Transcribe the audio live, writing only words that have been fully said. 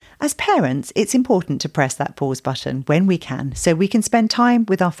As parents, it's important to press that pause button when we can so we can spend time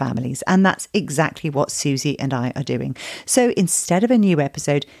with our families. And that's exactly what Susie and I are doing. So instead of a new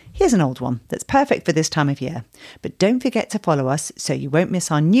episode, here's an old one that's perfect for this time of year. But don't forget to follow us so you won't miss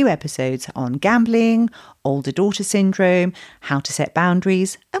our new episodes on gambling, older daughter syndrome, how to set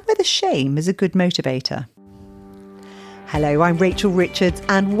boundaries, and whether shame is a good motivator. Hello, I'm Rachel Richards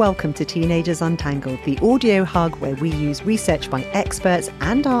and welcome to Teenagers Untangled, the audio hug where we use research by experts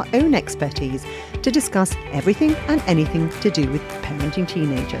and our own expertise to discuss everything and anything to do with parenting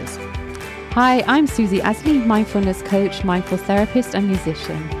teenagers. Hi, I'm Susie Asley, mindfulness coach, mindful therapist and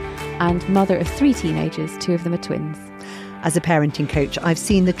musician, and mother of 3 teenagers, 2 of them are twins. As a parenting coach, I've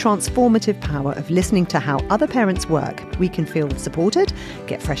seen the transformative power of listening to how other parents work. We can feel supported,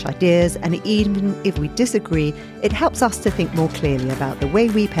 get fresh ideas, and even if we disagree, it helps us to think more clearly about the way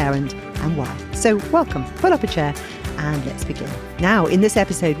we parent and why. So welcome, pull up a chair and let's begin. Now, in this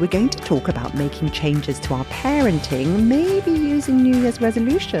episode, we're going to talk about making changes to our parenting, maybe using New Year's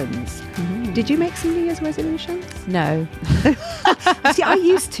resolutions. Mm-hmm. Did you make some New Year's resolutions? No. See, I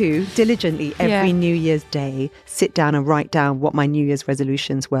used to diligently every New Year's Day sit down and write down what my New Year's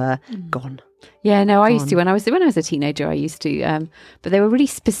resolutions were. Gone. Yeah, no, I used to when I was a teenager. I used to, but they were really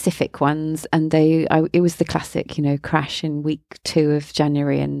specific ones, and it was the classic, crash in week 2 of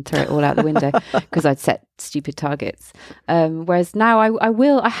January and throw it all out the window because I'd set stupid targets. Whereas now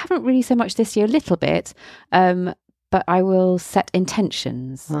I haven't really so much this year, a little bit, but I will set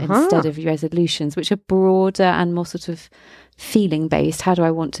intentions instead of resolutions, which are broader and more sort of feeling based. How do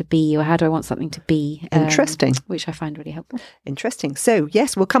I want to be, or how do I want something to be? Interesting. Which I find really helpful. Interesting. So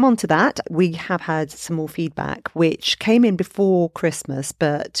yes, we'll come on to that. We have had some more feedback, which came in before Christmas,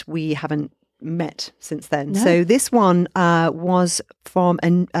 but we haven't met since then. No. So this one was from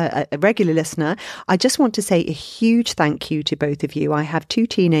a regular listener. I just want to say a huge thank you to both of you. I have 2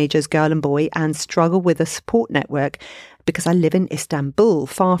 teenagers, girl and boy, and struggle with a support network because I live in Istanbul,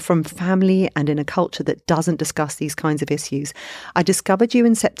 far from family and in a culture that doesn't discuss these kinds of issues. I discovered you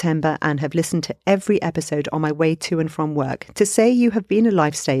in September and have listened to every episode on my way to and from work. To say you have been a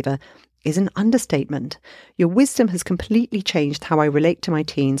lifesaver is an understatement. Your wisdom has completely changed how I relate to my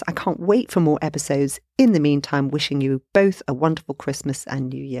teens. I can't wait for more episodes. In the meantime, wishing you both a wonderful Christmas and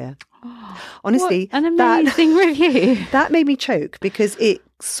New Year. Honestly, what an amazing review. That made me choke because it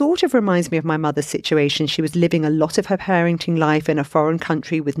sort of reminds me of my mother's situation. She was living a lot of her parenting life in a foreign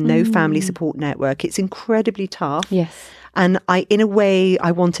country with no family support network. It's incredibly tough. Yes. And in a way,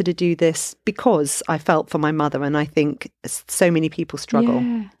 I wanted to do this because I felt for my mother, and I think so many people struggle.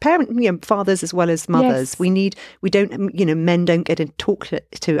 Yeah. Fathers as well as mothers. Yes. Men don't get to talk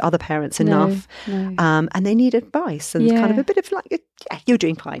to other parents enough, and they need advice and kind of a bit of like, you're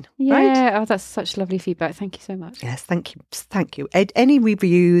doing fine, right? Yeah. Oh, that's such lovely feedback. Thank you so much. Yes, thank you. Any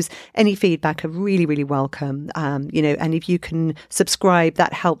reviews, any feedback are really, really welcome. And if you can subscribe,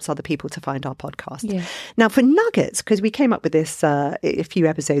 that helps other people to find our podcast. Yeah. Now, for nuggets, because we came up with this a few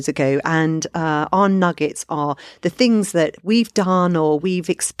episodes ago, and our nuggets are the things that we've done or we've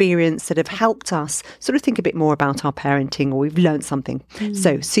experienced that have helped us sort of think a bit more about our parenting, or we've learned something.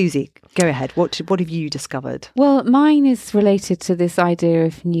 So, Susie, go ahead. What have you discovered? Well, mine is related to this idea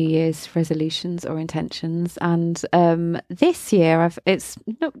of New Year's resolutions or intentions, and this year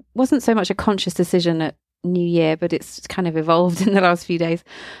wasn't so much a conscious decision at New Year, but it's kind of evolved in the last few days.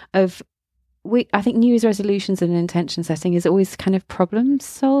 I think New Year's resolutions and intention setting is always kind of problem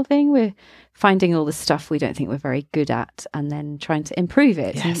solving. We're finding all the stuff we don't think we're very good at and then trying to improve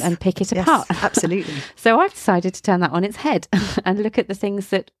it and pick it apart. Absolutely. So I've decided to turn that on its head and look at the things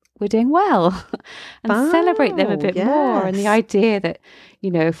that we're doing well and celebrate them a bit more. And the idea that,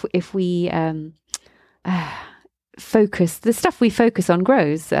 if we focus, the stuff we focus on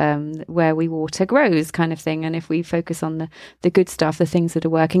grows, where we water grows kind of thing. And if we focus on the good stuff, the things that are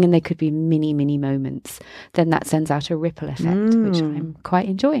working, and they could be mini moments, then that sends out a ripple effect, which I'm quite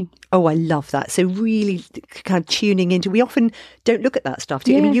enjoying. Oh, I love that. So really kind of tuning into, we often don't look at that stuff.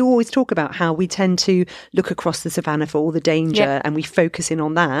 Do you? I mean, you always talk about how we tend to look across the savannah for all the danger and we focus in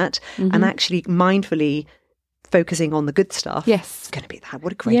on that, and actually mindfully focusing on the good stuff. Yes. It's going to be that.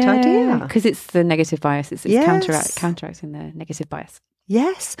 What a great idea. Because it's the negative bias. It's counteracting the negative bias.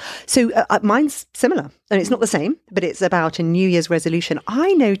 Yes. So mine's similar. And it's not the same, but it's about a New Year's resolution.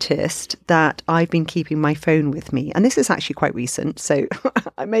 I noticed that I've been keeping my phone with me. And this is actually quite recent. So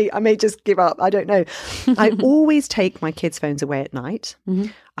I may just give up. I don't know. I always take my kids' phones away at night. Mm-hmm.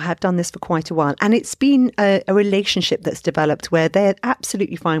 I have done this for quite a while. And it's been a relationship that's developed where they're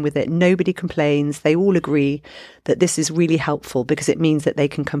absolutely fine with it. Nobody complains. They all agree that this is really helpful because it means that they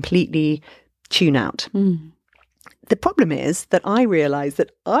can completely tune out. Mm. the problem is that I realised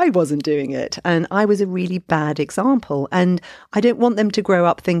that I wasn't doing it, and I was a really bad example. And I don't want them to grow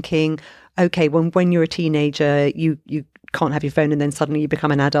up thinking, okay, when you're a teenager, you can't have your phone, and then suddenly you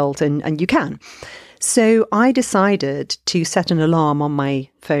become an adult and you can. So I decided to set an alarm on my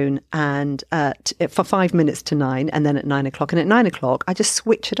phone and for 5 minutes to 9, and then at 9 o'clock. And at 9 o'clock, I just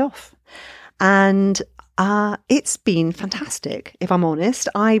switch it off. And it's been fantastic, if I'm honest.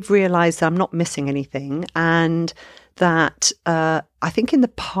 I've realised that I'm not missing anything, and that I think in the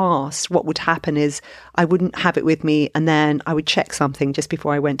past what would happen is I wouldn't have it with me, and then I would check something just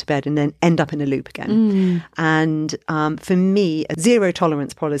before I went to bed and then end up in a loop again. And for me, a zero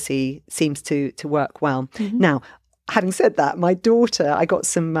tolerance policy seems to work well. Now, having said that, my daughter, I got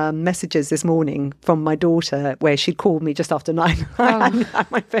some messages this morning from my daughter where she'd called me just after 9. I hadn't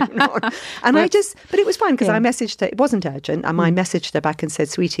had my phone on. And but it was fine because I messaged her. It wasn't urgent. And I messaged her back and said,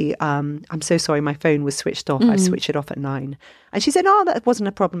 sweetie, I'm so sorry, my phone was switched off. I switched it off at 9. And she said, oh, that wasn't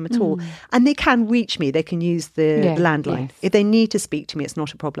a problem at all. And they can reach me. They can use the landline. Yes. If they need to speak to me, it's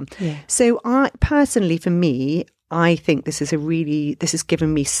not a problem. Yeah. So personally, for me, I think this has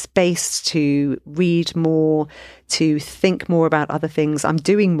given me space to read more, to think more about other things. I'm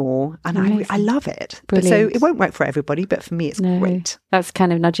doing more, and I love it. But so it won't work for everybody, but for me, it's great. That's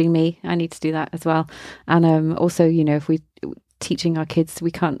kind of nudging me. I need to do that as well. And also, if we're teaching our kids,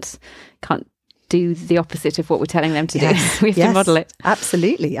 we can't do the opposite of what we're telling them to do. We have to model it.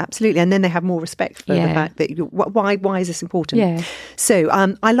 Absolutely. And then they have more respect for the fact that why is this important? So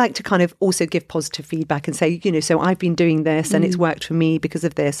I like to kind of also give positive feedback and say, so I've been doing this and it's worked for me because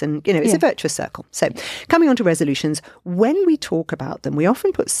of this, and it's a virtuous circle. So coming on to resolutions, when we talk about them, we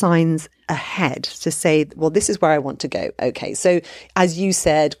often put signs ahead to say, well, this is where I want to go. Okay, so as you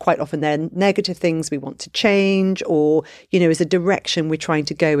said, quite often they're negative things we want to change, or is a direction we're trying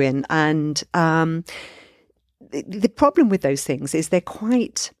to go in. And the problem with those things is they're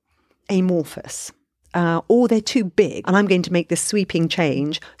quite amorphous. Or they're too big, and I'm going to make this sweeping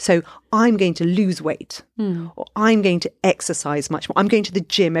change. So I'm going to lose weight, or I'm going to exercise much more. I'm going to the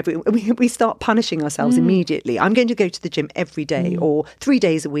gym we start punishing ourselves immediately. I'm going to go to the gym every day or 3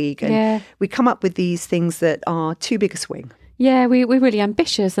 days a week. And we come up with these things that are too big a swing. Yeah, we're really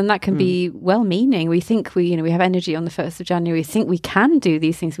ambitious, and that can be well-meaning. We think we have energy on the 1st of January. We think we can do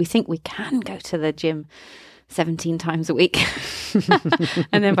these things. We think we can go to the gym 17 times a week.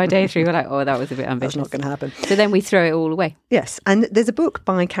 And then by day 3, we're like, oh, that was a bit ambitious. That's not going to happen. So then we throw it all away. Yes. And there's a book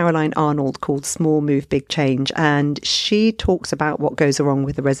by Caroline Arnold called Small Move, Big Change. And she talks about what goes wrong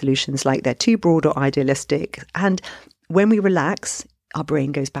with the resolutions, like they're too broad or idealistic. And when we relax, our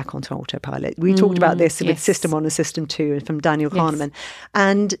brain goes back onto autopilot. We talked about this with System 1 and System 2 from Daniel Kahneman.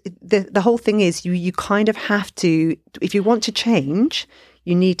 And the whole thing is you kind of have to, if you want to change,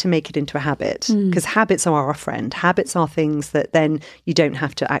 you need to make it into a habit, because habits are our friend. Habits are things that then you don't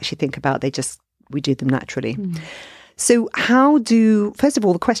have to actually think about. We do them naturally. So first of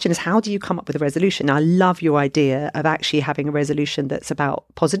all, the question is, how do you come up with a resolution? Now, I love your idea of actually having a resolution that's about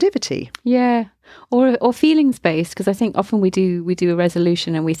positivity. Yeah. Or feelings based, because I think often we do a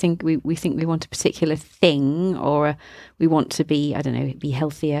resolution and we think we want a particular thing, or we want to be, I don't know, be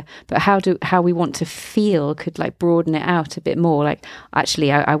healthier. But how we want to feel could like broaden it out a bit more. Like,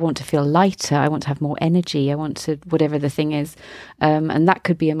 actually, I want to feel lighter. I want to have more energy. I want to, whatever the thing is, and that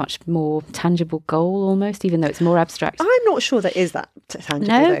could be a much more tangible goal almost, even though it's more abstract. I'm not sure that is that tangible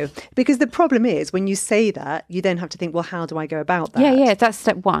though, because the problem is when you say that, you then have to think, well, how do I go about that? Yeah, that's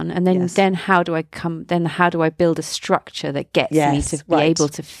step 1, and then how do I build a structure that gets me to be able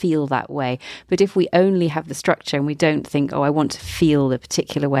to feel that way? But if we only have the structure and we don't think, oh, I want to feel a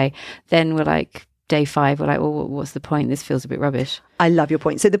particular way, then we're like, day 5, we're like, well, what's the point? This feels a bit rubbish. I love your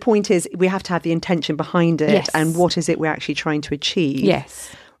point. So the point is we have to have the intention behind it, and what is it we're actually trying to achieve?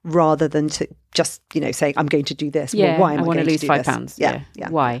 Yes. Rather than to just, saying, I'm going to do this. Yeah, well, why am I want going to lose 5 this? pounds. Yeah.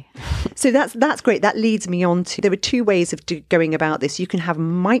 Why? So that's great. That leads me on to, there are 2 ways of going about this. You can have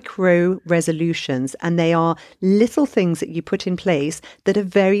micro resolutions, and they are little things that you put in place that are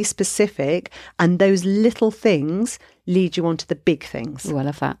very specific, and those little things lead you on to the big things. Oh, I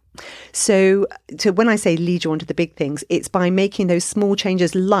love that. So when I say lead you on to the big things, it's by making those small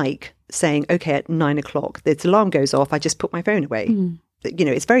changes, like saying, okay, at 9 o'clock, the alarm goes off, I just put my phone away.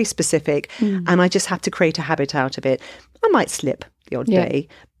 It's very specific, and I just have to create a habit out of it. I might slip the odd day,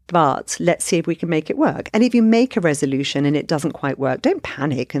 but let's see if we can make it work. And if you make a resolution and it doesn't quite work, don't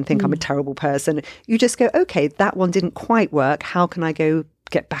panic and think I'm a terrible person. You just go, okay, that one didn't quite work. How can I go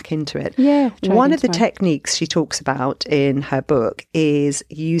get back into it? Yeah. One of the techniques she talks about in her book is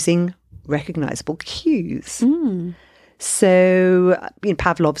using recognizable cues. So,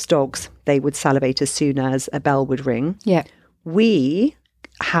 Pavlov's dogs, they would salivate as soon as a bell would ring. Yeah. We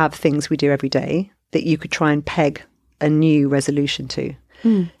have things we do every day that you could try and peg a new resolution to.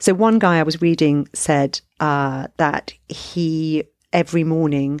 So one guy I was reading said that he every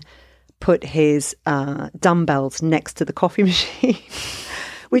morning put his dumbbells next to the coffee machine,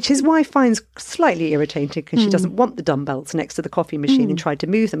 which his wife finds slightly irritating because she doesn't want the dumbbells next to the coffee machine and tried to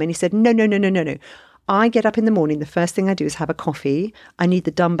move them. And he said, no. I get up in the morning, the first thing I do is have a coffee. I need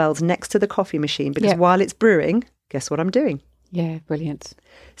the dumbbells next to the coffee machine because while it's brewing, guess what I'm doing? Yeah, brilliant.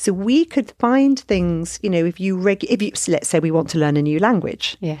 So we could find things, if you let's say we want to learn a new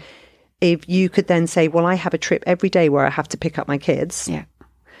language. Yeah. If you could then say, well, I have a trip every day where I have to pick up my kids. Yeah.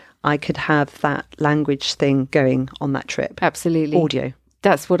 I could have that language thing going on that trip. Absolutely. Audio.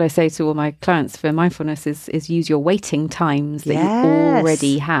 That's what I say to all my clients for mindfulness is use your waiting times that you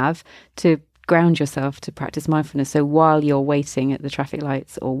already have to ground yourself to practice mindfulness. So while you're waiting at the traffic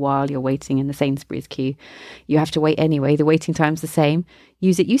lights or while you're waiting in the Sainsbury's queue, you have to wait anyway. The waiting time's the same.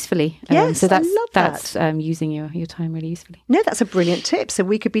 Use it usefully. Yes, so that's, I love that's using your time really usefully. No, that's a brilliant tip. So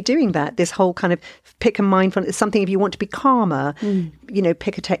we could be doing that. This whole kind of pick a mindfulness, something if you want to be calmer,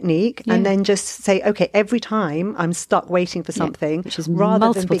 pick a technique and then just say, okay, every time I'm stuck waiting for something, which is rather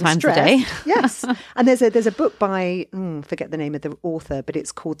multiple than being times stressed, a day. Yes. And there's a book by, forget the name of the author, but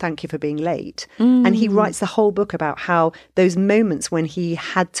it's called Thank You for Being Late. And he writes the whole book about how those moments when he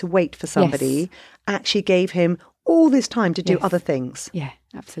had to wait for somebody actually gave him all this time to do other things. Yeah,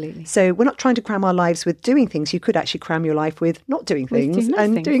 absolutely. So we're not trying to cram our lives with doing things. You could actually cram your life with not doing things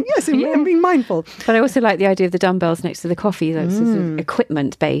and being mindful. But I also like the idea of the dumbbells next to the coffee. That's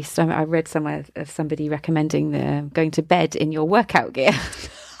equipment based. I read somewhere of somebody recommending going to bed in your workout gear.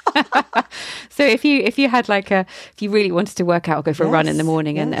 So if you had if you really wanted to work out or go for a run in the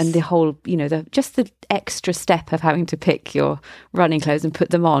morning and the whole, the extra step of having to pick your running clothes and put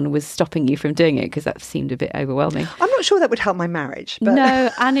them on was stopping you from doing it because that seemed a bit overwhelming. I'm not sure that would help my marriage. But... No,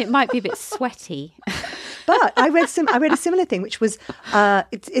 and it might be a bit sweaty. But I read a similar thing, which was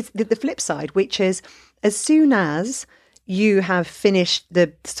it's the flip side, which is as soon as you have finished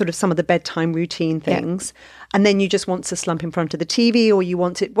the sort of some of the bedtime routine things, and then you just want to slump in front of the TV or you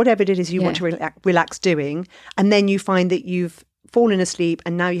want to, whatever it is you want to relax doing, and then you find that you've fallen asleep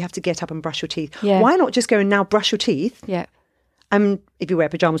and now you have to get up and brush your teeth. Yeah. Why not just go and now brush your teeth? Yeah. If you wear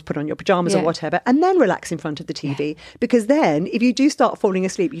pajamas, put on your pajamas or whatever, and then relax in front of the TV. Because then if you do start falling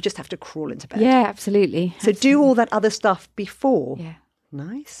asleep, you just have to crawl into bed. Yeah, absolutely. So do all that other stuff before. Yeah.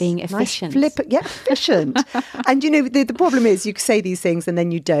 Nice. Being efficient. Nice efficient. And, the problem is you say these things and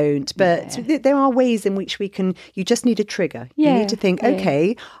then you don't. But there are ways in which you just need a trigger. You need to think,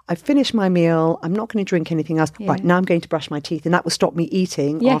 okay, I've finished my meal. I'm not going to drink anything else. Yeah. Right, now I'm going to brush my teeth. And that will stop me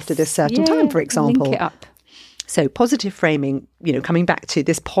eating after this certain time, for example. Link it up. So positive framing, coming back to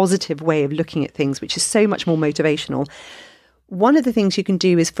this positive way of looking at things, which is so much more motivational. One of the things you can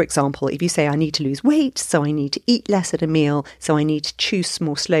do is, for example, if you say, I need to lose weight, so I need to eat less at a meal, so I need to chew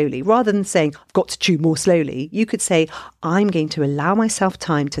more slowly, rather than saying, I've got to chew more slowly, you could say, I'm going to allow myself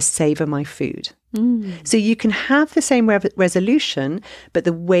time to savour my food. So you can have the same resolution, but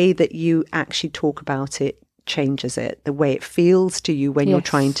the way that you actually talk about it changes it, the way it feels to you when you're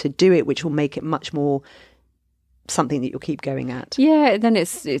trying to do it, which will make it much more something that you'll keep going at. Yeah, then it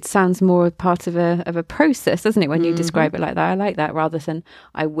sounds more part of a process, doesn't it, when you describe it like that? I like that rather than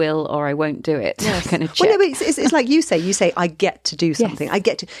I will or I won't do it. Yes. Kind of well, no, it's like you say I get to do something. I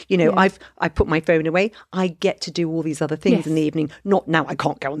get to, I put my phone away. I get to do all these other things in the evening. Not now I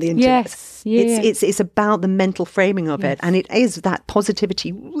can't go on the internet. Yes. Yeah. It's about the mental framing of it. And it is that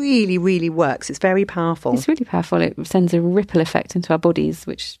positivity really, really works. It's very powerful. It's really powerful. It sends a ripple effect into our bodies,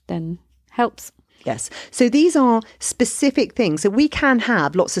 which then helps. Yes. So these are specific things. So we can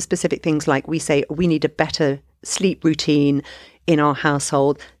have lots of specific things like we say we need a better sleep routine in our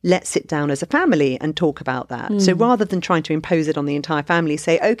household. Let's sit down as a family and talk about that. So rather than trying to impose it on the entire family,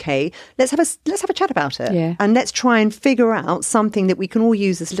 say, okay, let's have a chat about it. Yeah. And let's try and figure out something that we can all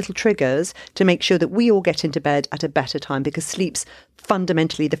use as little triggers to make sure that we all get into bed at a better time, because sleep's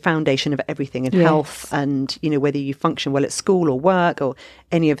fundamentally the foundation of everything, and health, and whether you function well at school or work or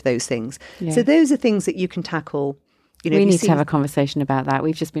any of those things. So those are things that you can tackle. We need to have a conversation about that.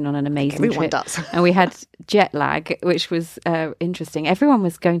 We've just been on an amazing Everyone trip. Does. And we had jet lag, which was interesting. Everyone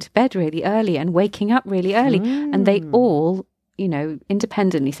was going to bed really early and waking up really early. And they all,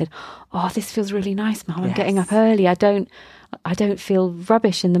 independently said, oh, this feels really nice, Mum. I'm getting up early. I don't feel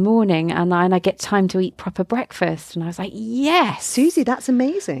rubbish in the morning, and I get time to eat proper breakfast. And I was like, yes, Susie, that's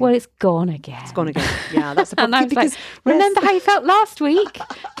amazing. Well, it's gone again. Yeah, that's a problem. And I was remember how you felt last week?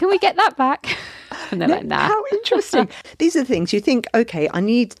 Can we get that back? And they're like, nah. How interesting. These are the things you think, okay, I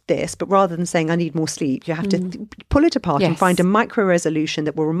need this, but rather than saying I need more sleep, you have to pull it apart and find a micro resolution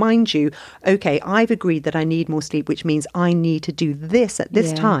that will remind you, okay, I've agreed that I need more sleep, which means I need to do this at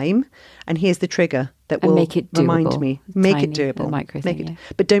this time. And here's the trigger that will make it remind me. Make it doable.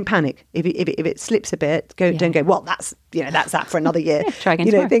 But don't panic. If it slips a bit, don't go, well, that's that for another year. Try again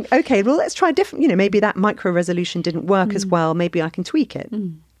tomorrow. Think, okay, well, let's try different. Maybe that micro resolution didn't work as well. Maybe I can tweak it.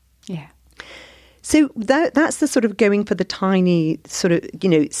 Yeah. So that's the sort of going for the tiny sort of,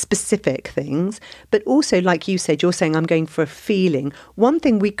 specific things. But also, like you said, you're saying I'm going for a feeling. One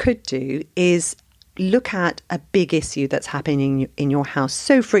thing we could do is look at a big issue that's happening in your house.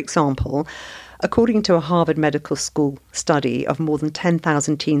 So, for example, according to a Harvard Medical School study of more than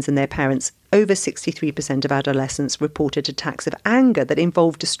 10,000 teens and their parents, over 63% of adolescents reported attacks of anger that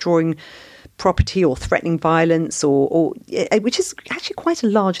involved destroying property or threatening violence, or which is actually quite a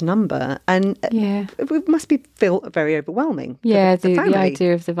large number, and it must feel very overwhelming. Yeah, the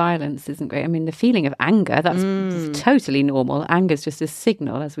idea of the violence isn't great. I mean, the feeling of anger, that's totally normal. Anger is just a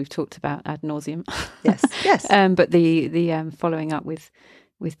signal, as we've talked about ad nauseum. Yes. But the following up with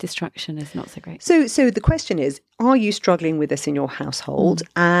destruction is not so great. So the question is, are you struggling with this in your household,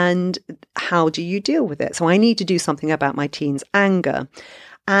 and how do you deal with it? So I need to do something about my teen's anger.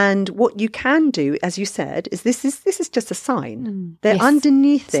 And what you can do, as you said, is this is just a sign. That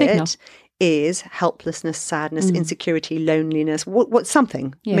underneath it is helplessness, sadness, insecurity, loneliness, what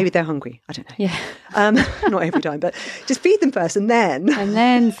something. Yeah. Maybe they're hungry. I don't know. Yeah. Not every time, but just feed them first and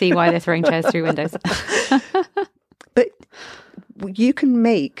then see why they're throwing chairs through windows. But you can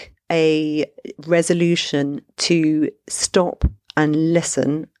make a resolution to stop and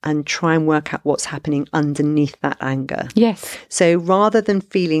listen and try and work out what's happening underneath that anger. Yes. So rather than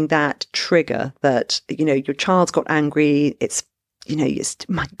feeling that trigger that, your child's got angry, it's,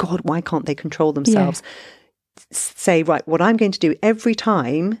 my God, why can't they control themselves? Yeah. Say, right, what I'm going to do every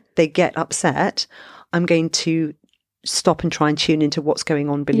time they get upset, I'm going to stop and try and tune into what's going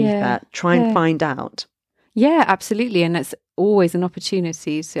on beneath that. Try and find out. Yeah, absolutely. And it's always an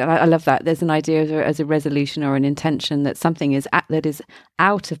opportunity. So I love that. There's an idea as a resolution or an intention that something that is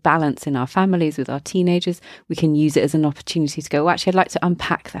out of balance in our families with our teenagers. We can use it as an opportunity to go, well, actually, I'd like to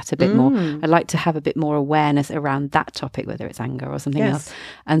unpack that a bit more. I'd like to have a bit more awareness around that topic, whether it's anger or something else.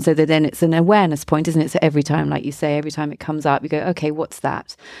 And so that then it's an awareness point, isn't it? So every time, like you say, every time it comes up, you go, okay, what's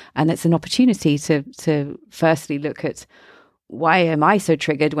that? And it's an opportunity to firstly look at, why am I so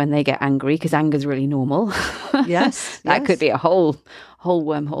triggered when they get angry? Because anger is really normal. Yes. That could be a whole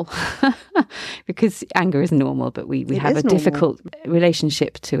wormhole. Because anger is normal, but we have a difficult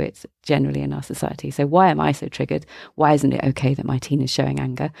relationship to it generally in our society. So why am I so triggered? Why isn't it okay that my teen is showing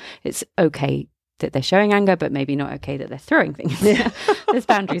anger? It's okay that they're showing anger, but maybe not okay that they're throwing things. Yeah. There's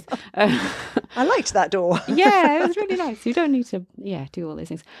boundaries. I liked that door. Yeah, it was really nice. You don't need to, do all those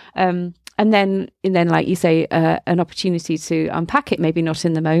things. And then, like you say, an opportunity to unpack it, maybe not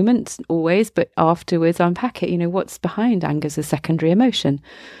in the moment always, but afterwards unpack it. What's behind anger as a secondary emotion?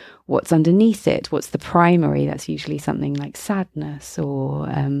 What's underneath it? What's the primary? That's usually something like sadness or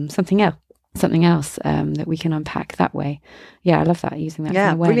something else that we can unpack that way. Yeah, I love that, using that.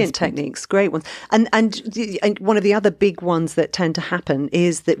 Yeah, brilliant techniques, great ones. And one of the other big ones that tend to happen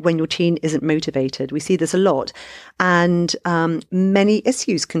is that when your teen isn't motivated, we see this a lot, and many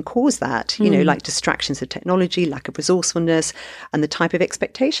issues can cause that. Like distractions of technology, lack of resourcefulness, and the type of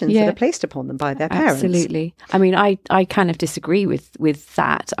expectations that are placed upon them by their parents. Absolutely. I mean, I kind of disagree with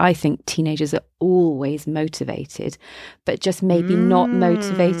that. I think teenagers are always motivated, but just maybe not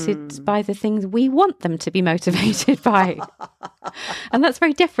motivated by the things we want them to be motivated by. And that's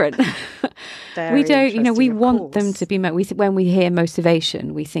very different. We don't, we want them to be, when we hear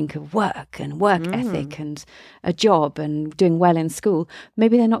motivation, we think of work and work ethic and a job and doing well in school.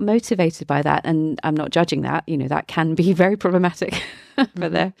 Maybe they're not motivated by that. And I'm not judging that, that can be very problematic for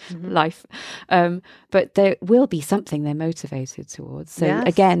their life. But there will be something they're motivated towards. So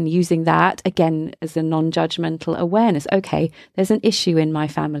again, using that again as a non-judgmental awareness. Okay, there's an issue in my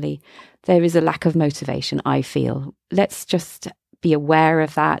family. There is a lack of motivation, I feel. Let's just be aware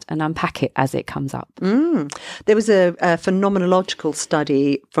of that and unpack it as it comes up. There was a phenomenological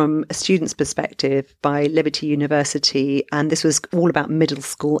study from a student's perspective by Liberty University, and this was all about middle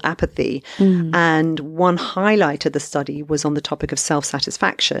school apathy. And one highlight of the study was on the topic of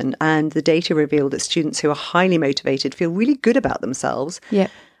self-satisfaction, and the data revealed that students who are highly motivated feel really good about themselves,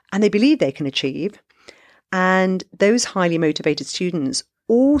 and they believe they can achieve. And those highly motivated students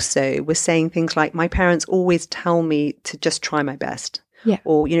also were saying things like, my parents always tell me to just try my best.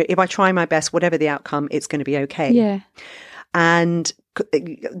 Or, if I try my best, whatever the outcome, it's going to be okay. And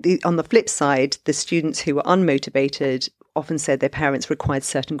on the flip side, the students who were unmotivated often said their parents required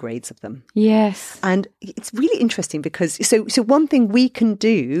certain grades of them. Yes. And it's really interesting because so one thing we can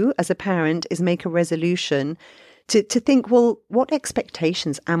do as a parent is make a resolution to think, well, what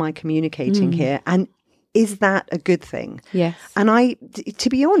expectations am I communicating here? And is that a good thing? Yes. And to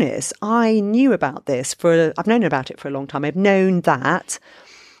be honest, I knew about this I've known about it for a long time. I've known that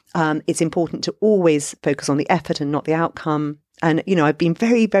it's important to always focus on the effort and not the outcome. And, I've been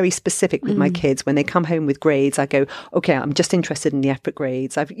very, very specific with my kids. When they come home with grades, I go, okay, I'm just interested in the effort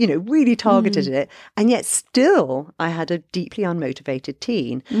grades. I've, really targeted it. And yet still, I had a deeply unmotivated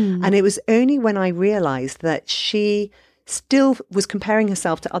teen. And it was only when I realized that she still was comparing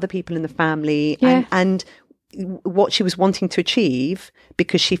herself to other people in the family and what she was wanting to achieve,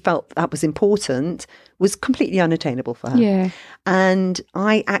 because she felt that was important, was completely unattainable for her. Yeah. And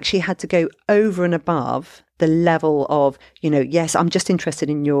I actually had to go over and above the level of, yes, I'm just interested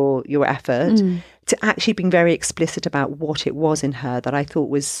in your effort, to actually being very explicit about what it was in her that I thought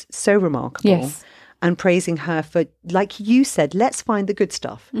was so remarkable. Yes. And praising her for, like you said, let's find the good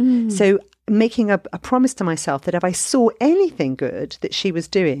stuff. So making a promise to myself that if I saw anything good that she was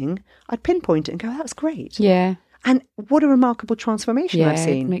doing, I'd pinpoint it and go, that's great. Yeah. And what a remarkable transformation I've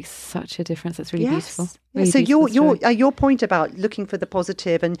seen. It makes such a difference. That's really beautiful. Really so your point about looking for the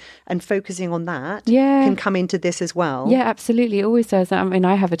positive and focusing on that can come into this as well. Yeah, absolutely. It always does. I mean,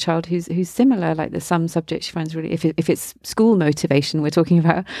 I have a child who's similar. Like there's some subjects she finds really, if it's school motivation we're talking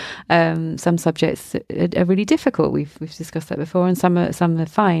about, some subjects are really difficult. We've discussed that before, and some are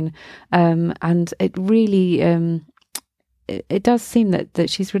fine. And it really. It does seem that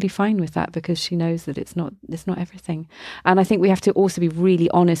she's really fine with that, because she knows that it's not everything. And I think we have to also be really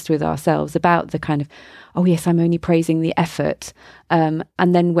honest with ourselves about the kind of, oh yes, I'm only praising the effort. And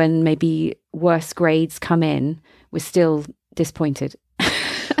then when maybe worse grades come in, we're still disappointed.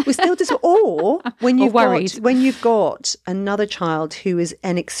 We're still or when you've worried. When you've got another child who is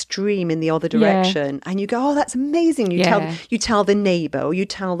an extreme in the other direction, and you go, oh, that's amazing. You tell the neighbour, or you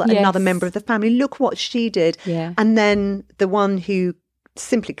tell another member of the family, look what she did. Yeah. And then the one who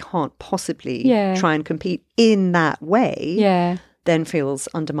simply can't possibly try and compete in that way then feels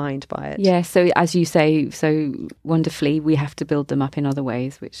undermined by it. Yeah, so as you say so wonderfully, we have to build them up in other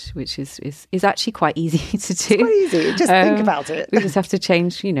ways, which is actually quite easy to do. It's quite easy. Just think about it. We just have to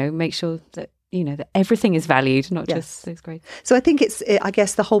change, make sure that that everything is valued, not just those grades. So I think I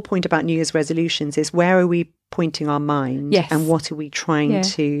guess the whole point about New Year's resolutions is, where are we pointing our mind, and what are we trying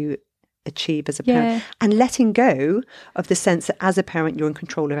to achieve as a parent, and letting go of the sense that as a parent you're in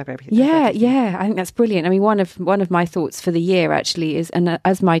control of everything. I think that's brilliant. I mean, one of my thoughts for the year actually is, and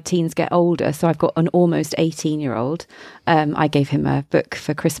as my teens get older, so I've got an almost 18-year-old, I gave him a book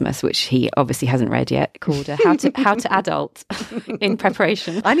for Christmas, which he obviously hasn't read yet, called How to Adult, in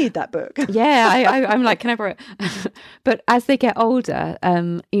preparation. I need that book. I'm like, can I borrow it? But as they get older,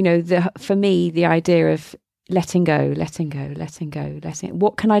 for me, the idea of letting go.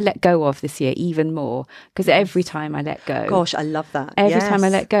 What can I let go of this year even more? Because every time I let go... Gosh, I love that. Every time I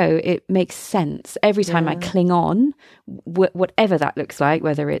let go, it makes sense. Every time I cling on, whatever that looks like,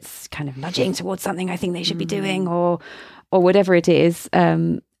 whether it's kind of nudging towards something I think they should be doing, or whatever it is,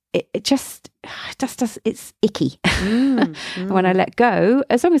 it just does, it's icky. And when I let go,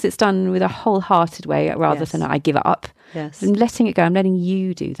 as long as it's done with a wholehearted way, rather than I give it up, I'm letting it go, I'm letting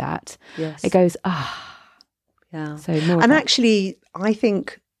you do that. It goes, yeah. So actually, I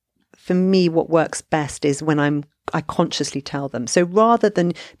think for me, what works best is when I consciously tell them. So rather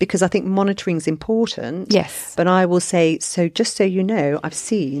than, because I think monitoring is important. Yes. But I will say, so just so you know, I've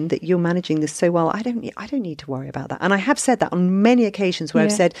seen that you're managing this so well. I don't need to worry about that. And I have said that on many occasions where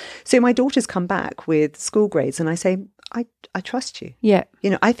I've said, so my daughter's come back with school grades, and I say, I trust you. Yeah.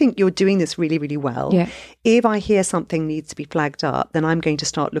 I think you're doing this really, really well. Yeah. If I hear something needs to be flagged up, then I'm going to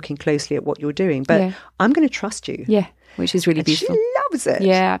start looking closely at what you're doing. But I'm going to trust you. Yeah. Which is really beautiful. She loves it.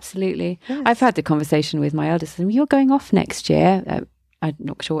 Yeah, absolutely. Yes. I've had the conversation with my eldest. You're going off next year. I'm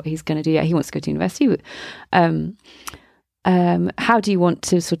not sure what he's going to do yet. He wants to go to university. How do you want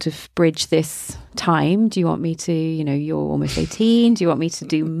to sort of bridge this time? Do you want me to, you're almost 18. Do you want me to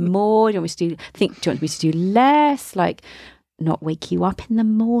do more? Do you want me to do less? Like, not wake you up in the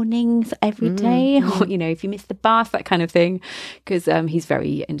mornings every day, or if you miss the bus, that kind of thing, because he's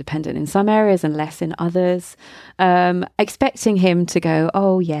very independent in some areas and less in others. Expecting him to go,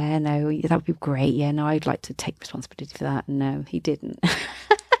 oh yeah, no, that would be great, yeah, no, I'd like to take responsibility for that. No, he didn't.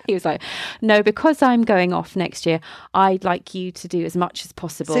 He was like, no, because I'm going off next year, I'd like you to do as much as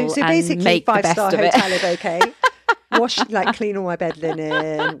possible. So and basically, make the best 5-star of it. hotel is okay. Clean all my bed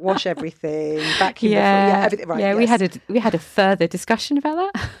linen, wash everything, vacuum the floor, everything. Right? Yeah, yes. we had a further discussion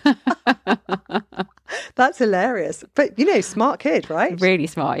about that. That's hilarious. But smart kid, right? Really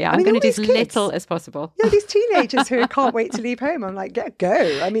smart. Yeah, I'm going to do as little as possible. Yeah, these teenagers who can't wait to leave home. I'm like,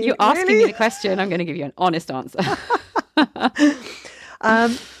 go. I mean, you're asking me the question. I'm going to give you an honest answer.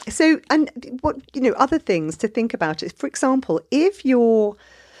 So, and what other things to think about is, for example, if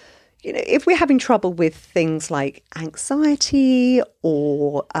we're having trouble with things like anxiety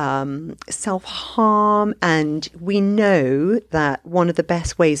or self-harm, and we know that one of the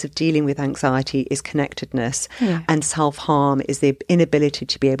best ways of dealing with anxiety is connectedness, and self-harm is the inability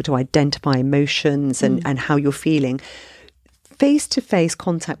to be able to identify emotions and how you're feeling. Face-to-face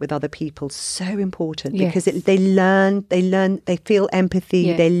contact with other people is so important because they feel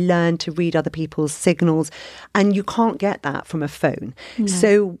empathy, they learn to read other people's signals, and you can't get that from a phone. No.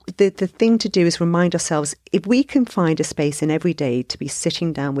 So the thing to do is remind ourselves, if we can find a space in every day to be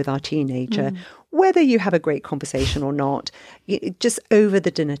sitting down with our teenager, whether you have a great conversation or not, just over the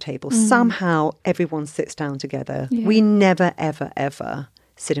dinner table, somehow everyone sits down together. Yeah. We never, ever, ever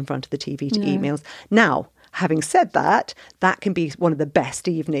sit in front of the TV to eat meals. Now, having said that, that can be one of the best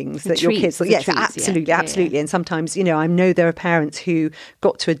evenings that your kids... Yes, absolutely. And sometimes, I know there are parents who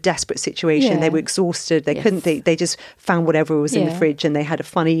got to a desperate situation. They were exhausted. They couldn't... They just found whatever was in the fridge and they had a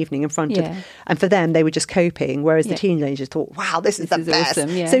fun evening in front of... And for them, they were just coping, whereas the teenagers thought, wow, this is the best.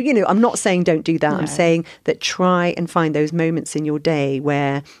 Awesome, So, I'm not saying don't do that. No. I'm saying that try and find those moments in your day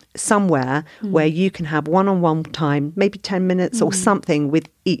where somewhere where you can have one-on-one time, maybe 10 minutes or something with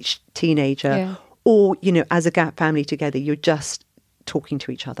each teenager. Or, as a family together, you're just talking to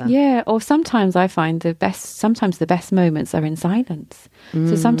each other. Yeah, or sometimes I find the best moments are in silence.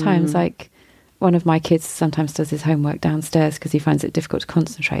 So sometimes, like, one of my kids sometimes does his homework downstairs because he finds it difficult to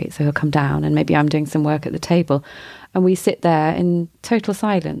concentrate. So he'll come down and maybe I'm doing some work at the table. And we sit there in total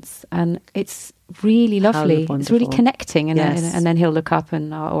silence. And it's really lovely. It's really connecting. And, and then he'll look up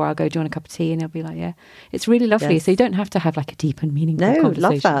or I'll go, do you want a cup of tea? And he'll be like, yeah. It's really lovely. So you don't have to have like a deep and meaningful conversation.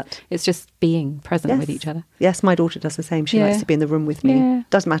 Love that. It's just being present with each other. Yes, my daughter does the same. She likes to be in the room with me. Yeah.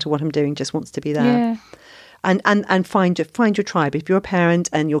 Doesn't matter what I'm doing, just wants to be there. Yeah. And find your tribe. If you're a parent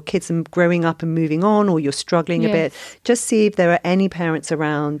and your kids are growing up and moving on, or you're struggling a bit, just see if there are any parents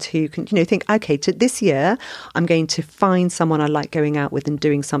around who can, think, okay, this year I'm going to find someone I like going out with and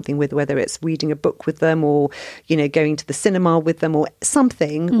doing something with, whether it's reading a book with them or, going to the cinema with them or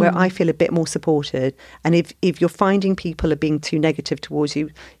something where I feel a bit more supported. And if you're finding people are being too negative towards you,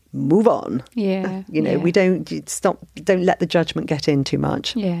 move on. We don't let the judgment get in too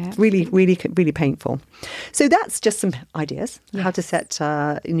much. It's really, really, really painful. So that's just some ideas how to set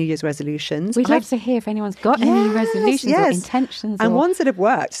New Year's resolutions. We'd love to hear if anyone's got any resolutions or intentions and ones that have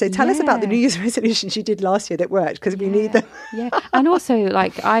worked. So tell us about the New Year's resolutions you did last year that worked, because we need them. And also,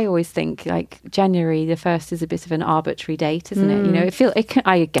 like, I always think like January the 1st is a bit of an arbitrary date, isn't it?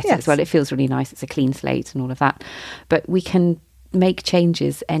 I get it as well. It feels really nice. It's a clean slate and all of that, but we can make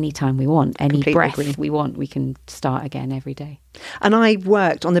changes anytime we want. Any breath we want, we can start again every day. And I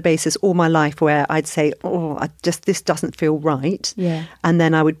worked on the basis all my life where I'd say, this doesn't feel right. Yeah. And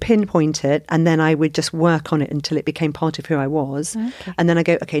then I would pinpoint it, and then I would just work on it until it became part of who I was. Okay. And then I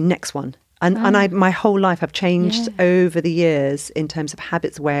go, okay, next one. And my whole life have changed over the years in terms of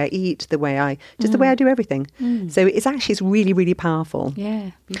habits, the way I eat, the way I do everything. So it's really, really powerful.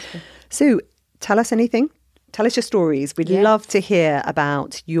 Yeah, beautiful. So tell us anything. Tell us your stories. We'd love to hear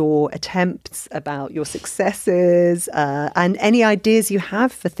about your attempts, about your successes, and any ideas you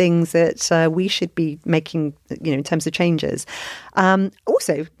have for things that we should be making, in terms of changes.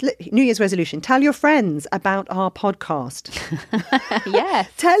 Also, New Year's resolution, tell your friends about our podcast. Yes.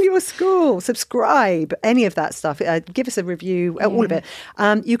 Tell your school, subscribe, any of that stuff. Give us a review, all of it.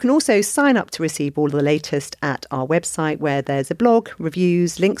 You can also sign up to receive all the latest at our website, where there's a blog,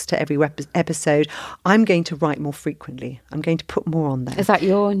 reviews, links to every episode. I'm going to write more frequently. I'm going to put more on there. Is that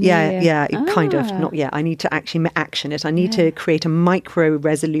your new year? Kind of. Not yet. I need to actually action it. I need to create a micro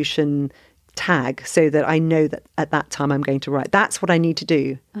resolution tag so that I know that at that time I'm going to write. That's what I need to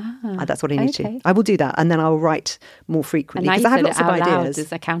do. That's what I need to. I will do that, and then I'll write more frequently, because I have lots of ideas.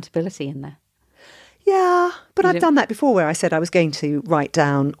 There's accountability in there. Yeah, but I've done that before, where I said I was going to write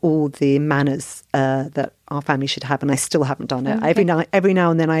down all the manners that our family should have, and I still haven't done it. Okay. Every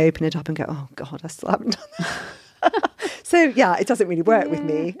now and then I open it up and go, oh God, I still haven't done that. So yeah, it doesn't really work with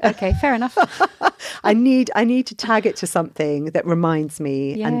me. Okay, fair enough. I need to tag it to something that reminds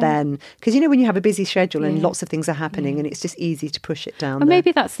me, and then because when you have a busy schedule and lots of things are happening, and it's just easy to push it down. Well,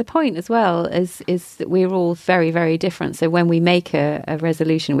 maybe that's the point as well. Is that we're all very, very different. So when we make a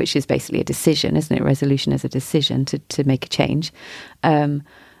resolution, which is basically a decision, isn't it? Resolution is a decision to make a change.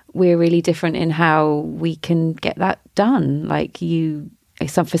 We're really different in how we can get that done. Like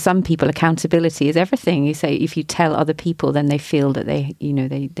for some people, accountability is everything. You say if you tell other people, then they feel that they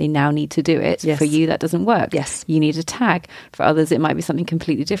now need to do it. Yes. For you, that doesn't work. Yes, you need a tag. For others, it might be something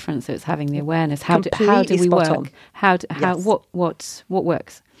completely different. So it's having the awareness. How do we work? What works?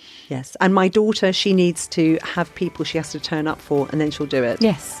 Yes, and my daughter, she needs to have people she has to turn up for, and then she'll do it.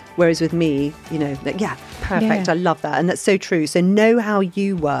 Yes. Whereas with me, perfect. Yeah. I love that, and that's so true. So know how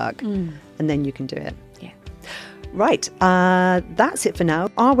you work, and then you can do it. Right, that's it for now.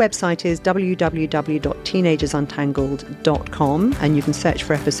 Our website is www.teenagersuntangled.com, and you can search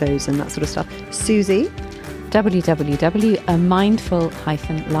for episodes and that sort of stuff. Susie?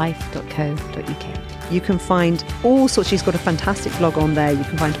 www.mindful-life.co.uk. You can find all sorts, she's got a fantastic blog on there. You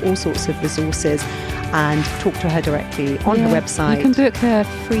can find all sorts of resources and talk to her directly on her website. You can book her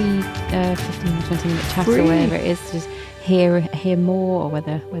free 15 20 minute chat or whatever it is. Just hear more, or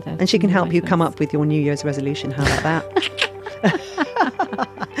whether and she can help you come up with your New Year's resolution. How about that?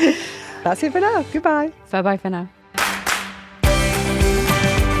 That's it for now. Goodbye. Bye for now.